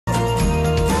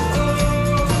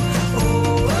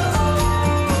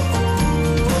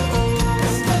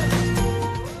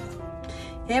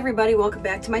everybody, welcome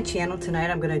back to my channel. Tonight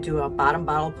I'm going to do a bottom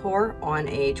bottle pour on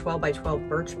a 12 by 12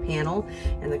 birch panel,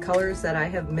 and the colors that I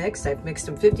have mixed, I've mixed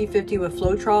them 50-50 with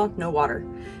Floetrol, no water,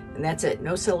 and that's it,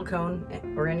 no silicone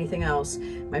or anything else.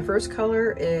 My first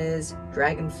color is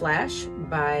Dragon Flash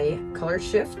by Color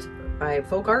Shift by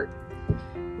Folk Art.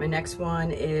 My next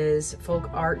one is Folk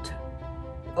Art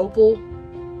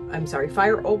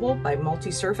Fire Opal by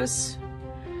Multi Surface.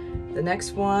 The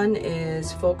next one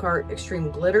is Folk Art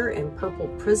Extreme Glitter in Purple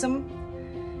Prism.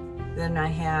 Then I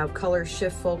have Color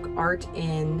Shift Folk Art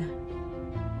in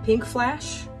Pink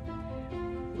Flash.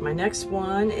 My next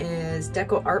one is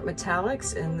Deco Art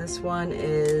Metallics, and this one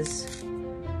is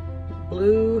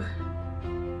Blue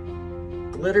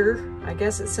Glitter, I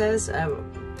guess it says.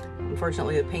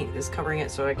 Unfortunately, the paint is covering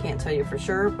it, so I can't tell you for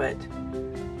sure, but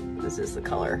this is the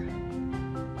color.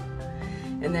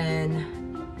 And then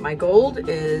my gold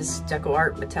is Deco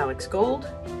Art Metallics Gold.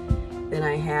 Then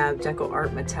I have Deco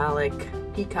Art Metallic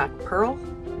Peacock Pearl,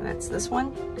 and that's this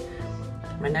one.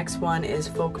 My next one is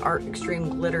Folk Art Extreme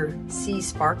Glitter Sea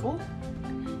Sparkle.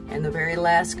 And the very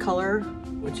last color,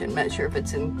 which I'm not sure if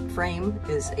it's in frame,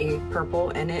 is a purple,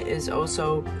 and it is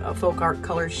also a Folk Art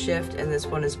Color Shift, and this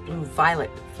one is Blue Violet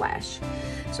Flash.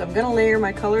 So I'm gonna layer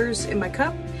my colors in my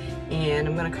cup, and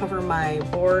I'm gonna cover my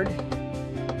board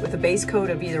with a base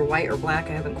coat of either white or black.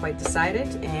 I haven't quite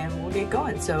decided, and we'll get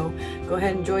going. So go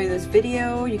ahead and enjoy this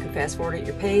video. You can fast forward at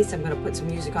your pace. I'm gonna put some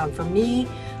music on for me.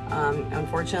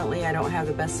 Unfortunately, I don't have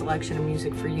the best selection of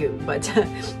music for you, but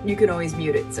you can always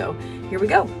mute it. So here we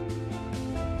go.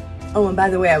 Oh, and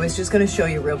by the way, I was just gonna show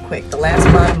you real quick, the last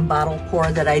bottom bottle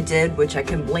pour that I did, which I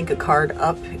can link a card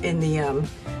up in the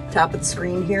top of the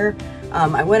screen here.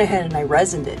 I went ahead and I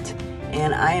resined it,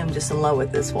 and I am just in love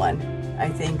with this one. I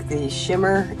think the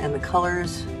shimmer and the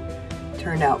colors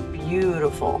turned out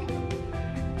beautiful.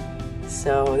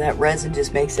 So that resin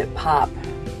just makes it pop.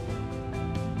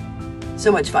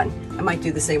 So much fun. I might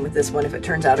do the same with this one if it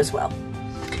turns out as well.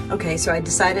 Okay, so I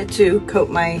decided to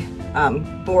coat my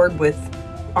board with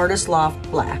Artist Loft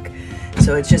Black.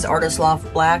 So it's just Artist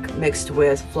Loft Black mixed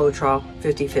with Floetrol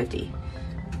 50-50.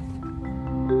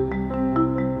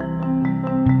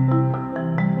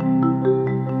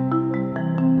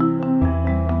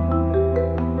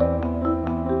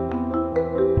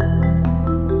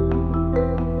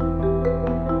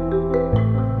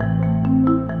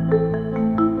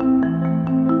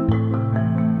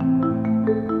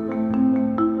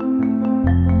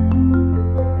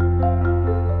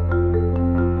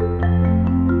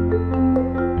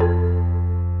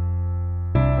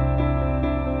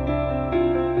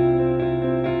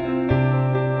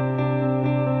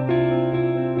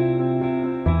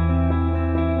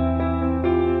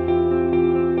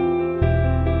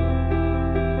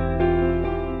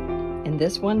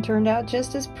 This one turned out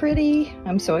just as pretty.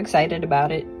 I'm so excited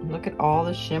about it. Look at all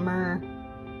the shimmer.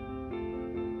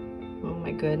 Oh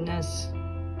my goodness.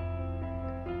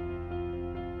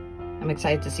 I'm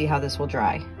excited to see how this will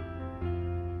dry.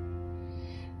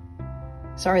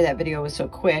 Sorry that video was so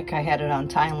quick. I had it on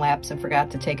time lapse and forgot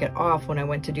to take it off when I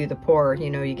went to do the pour. You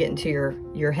know, you get into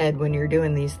your head when you're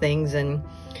doing these things and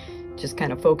just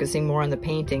kind of focusing more on the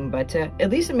painting, but at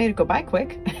least it made it go by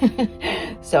quick.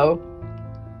 So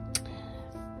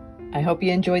I hope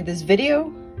you enjoyed this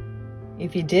video.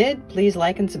 If you did, please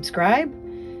like and subscribe.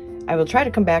 I will try to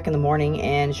come back in the morning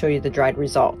and show you the dried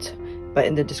result. But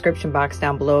in the description box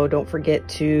down below, don't forget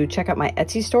to check out my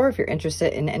Etsy store if you're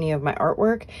interested in any of my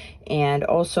artwork. And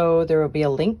also there will be a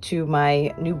link to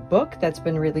my new book that's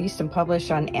been released and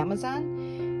published on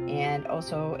Amazon. And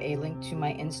also a link to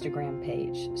my Instagram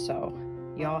page. So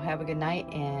y'all have a good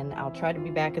night, and I'll try to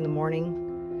be back in the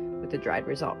morning with the dried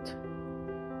result.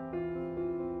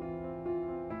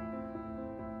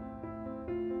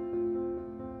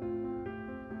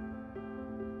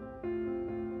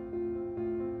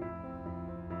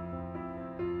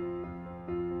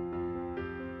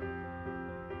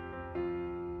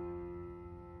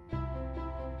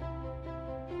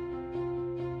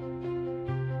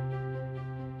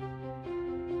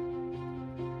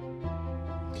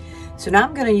 So now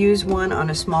I'm going to use one on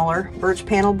a smaller birch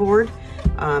panel board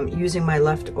using my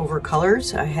leftover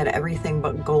colors. I had everything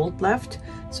but gold left,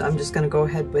 so I'm just going to go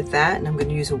ahead with that, and I'm going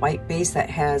to use a white base that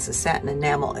has a satin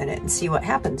enamel in it and see what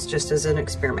happens, just as an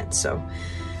experiment. So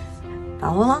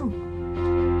follow along.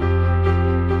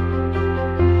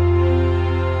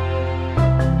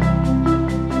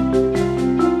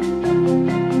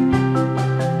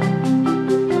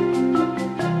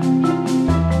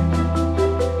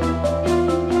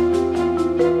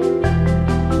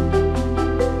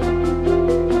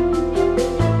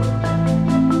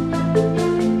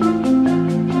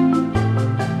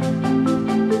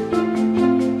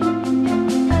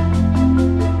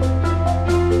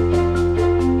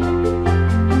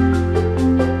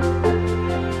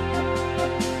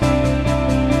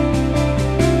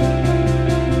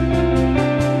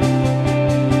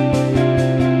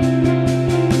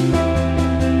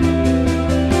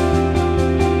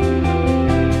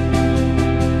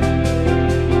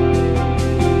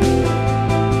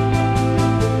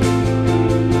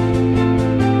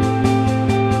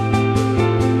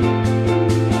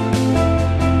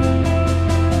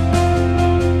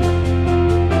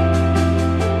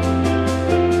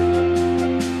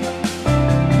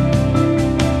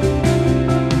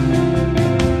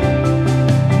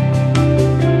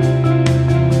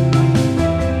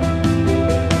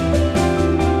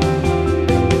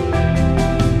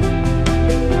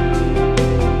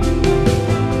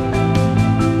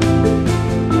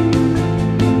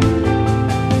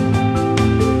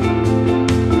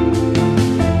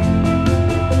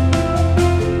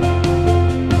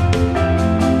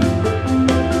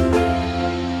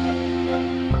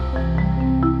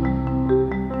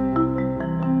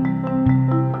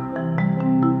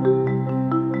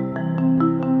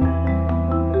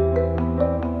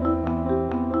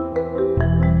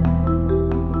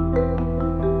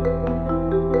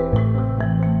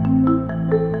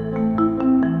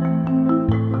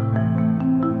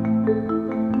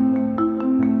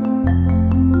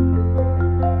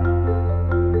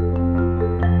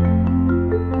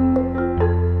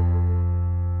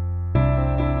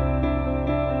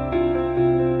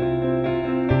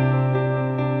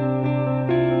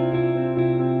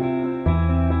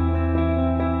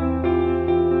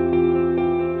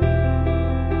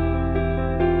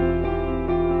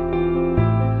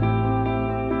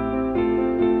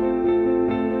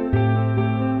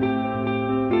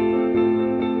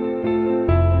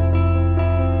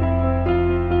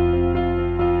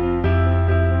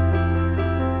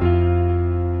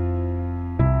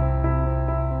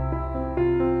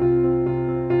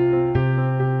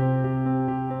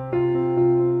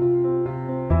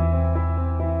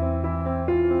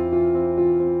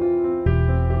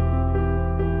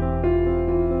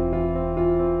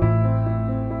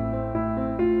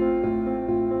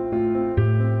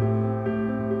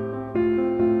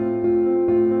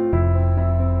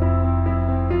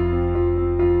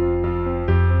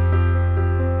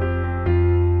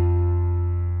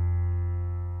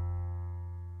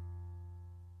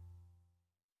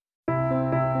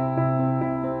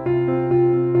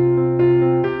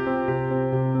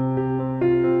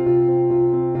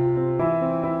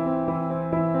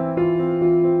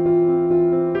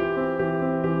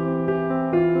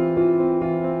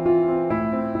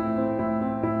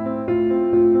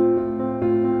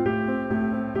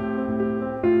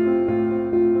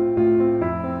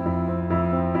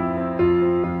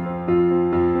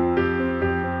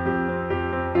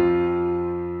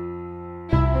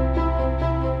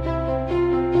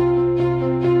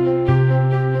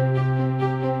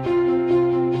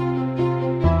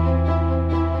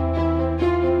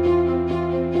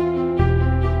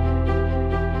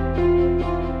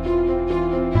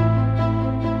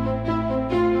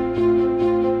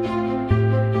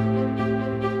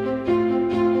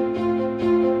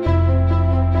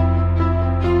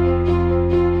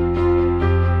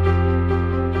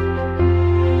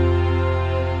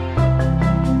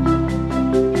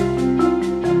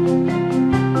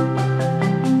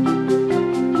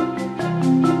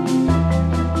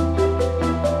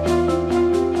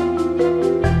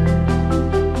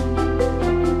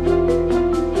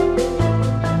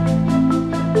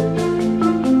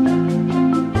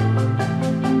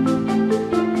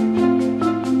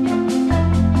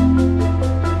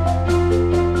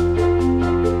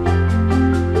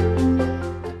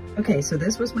 Okay, so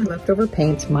this was my leftover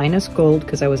paints minus gold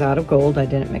because I was out of gold. I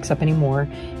didn't mix up any more.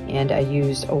 And I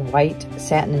used a white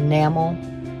satin enamel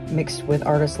mixed with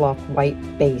Artist Loft white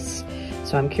base.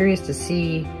 So I'm curious to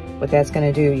see what that's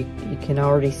going to do. You can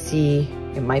already see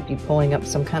it might be pulling up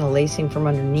some kind of lacing from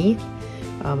underneath.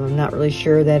 I'm not really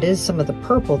sure. That is some of the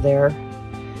purple there,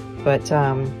 but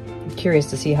I'm curious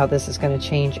to see how this is going to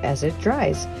change as it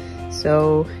dries.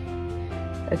 So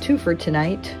a two for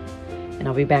tonight, and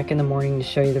I'll be back in the morning to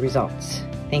show you the results.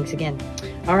 Thanks again.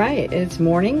 All right, it's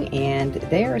morning and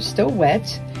they are still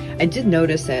wet. I did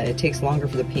notice that it takes longer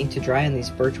for the paint to dry on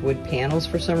these birchwood panels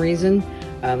for some reason.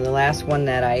 The last one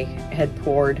that I had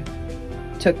poured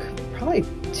took probably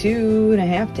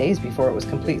 2.5 days before it was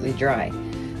completely dry.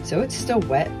 So it's still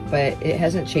wet, but it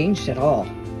hasn't changed at all,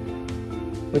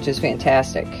 which is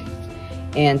fantastic.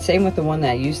 And same with the one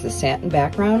that I used the satin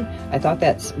background. I thought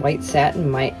that white satin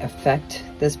might affect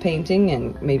this painting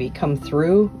and maybe come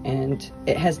through, and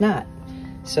it has not.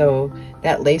 So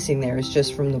that lacing there is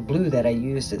just from the blue that I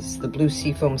used. It's the blue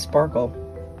Seafoam Sparkle.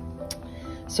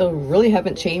 So really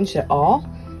haven't changed at all.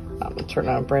 I'm gonna turn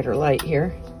on a brighter light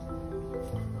here.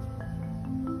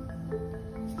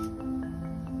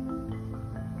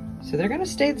 So they're gonna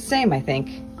stay the same, I think.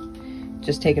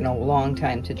 Just taking a long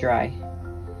time to dry.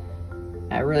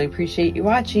 I really appreciate you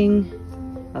watching.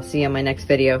 I'll see you on my next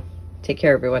video. Take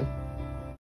care, everyone.